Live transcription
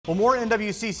Well, more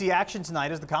NWCC action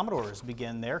tonight as the Commodores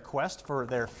begin their quest for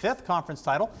their 5th conference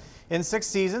title in 6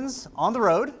 seasons on the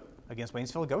road against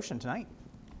Waynsefield-Goshen tonight.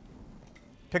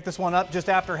 Pick this one up just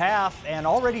after half, and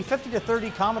already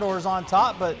 50-30 Commodores on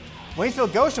top, but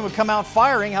Waynsefield-Goshen would come out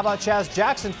firing. How about Chaz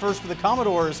Jackson first for the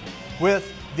Commodores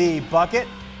with the bucket,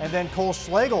 and then Cole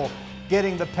Schlegel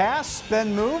getting the pass,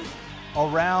 spin move,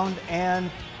 around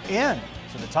and in.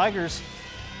 So the Tigers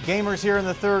gamers here in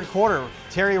the 3rd quarter.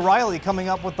 Terry Riley coming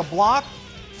up with the block,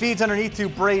 feeds underneath to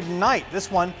Braden Knight. This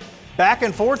one back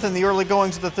and forth in the early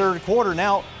goings of the 3rd quarter.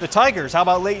 Now the Tigers, how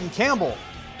about Leighton Campbell?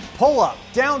 Pull up,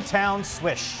 downtown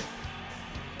swish.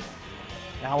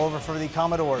 Now over for the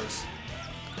Commodores.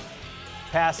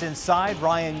 Pass inside,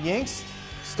 Ryan Yinks,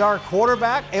 star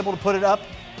quarterback, able to put it up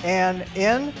and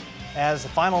in. As the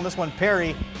final on this one,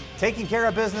 Perry taking care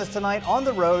of business tonight on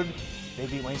the road. They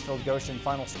beat Waynsefield-Goshen,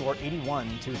 final score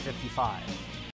 81-55.